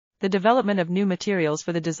The development of new materials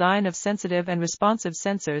for the design of sensitive and responsive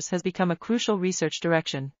sensors has become a crucial research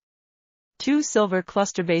direction. Two silver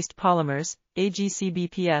cluster-based polymers,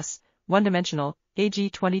 AgCbPs, one-dimensional,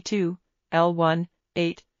 Ag22, L1,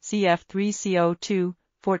 8, CF3CO2,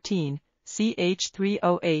 14,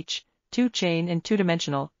 CH3OH, two-chain and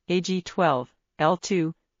two-dimensional, Ag12,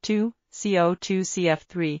 L2, 2,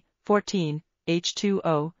 CO2CF3, 14,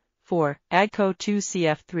 H2O, 4,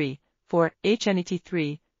 AgCO2CF3, 4,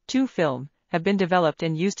 HNET3, 2 film, have been developed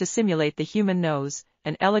and used to simulate the human nose,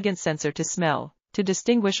 an elegant sensor to smell, to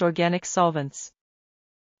distinguish organic solvents.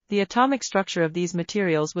 The atomic structure of these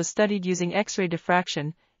materials was studied using X-ray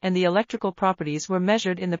diffraction, and the electrical properties were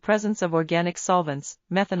measured in the presence of organic solvents,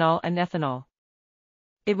 methanol and ethanol.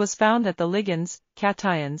 It was found that the ligands,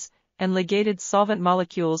 cations, and ligated solvent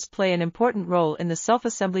molecules play an important role in the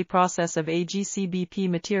self-assembly process of AgCbP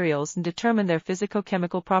materials and determine their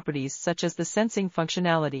physicochemical properties such as the sensing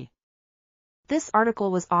functionality. This article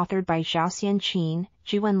was authored by Zhaoxian,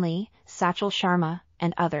 Zhiwen Li, Sachil Sharma,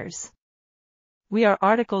 and others. We are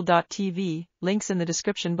RTCLTV, links in the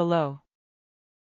description below.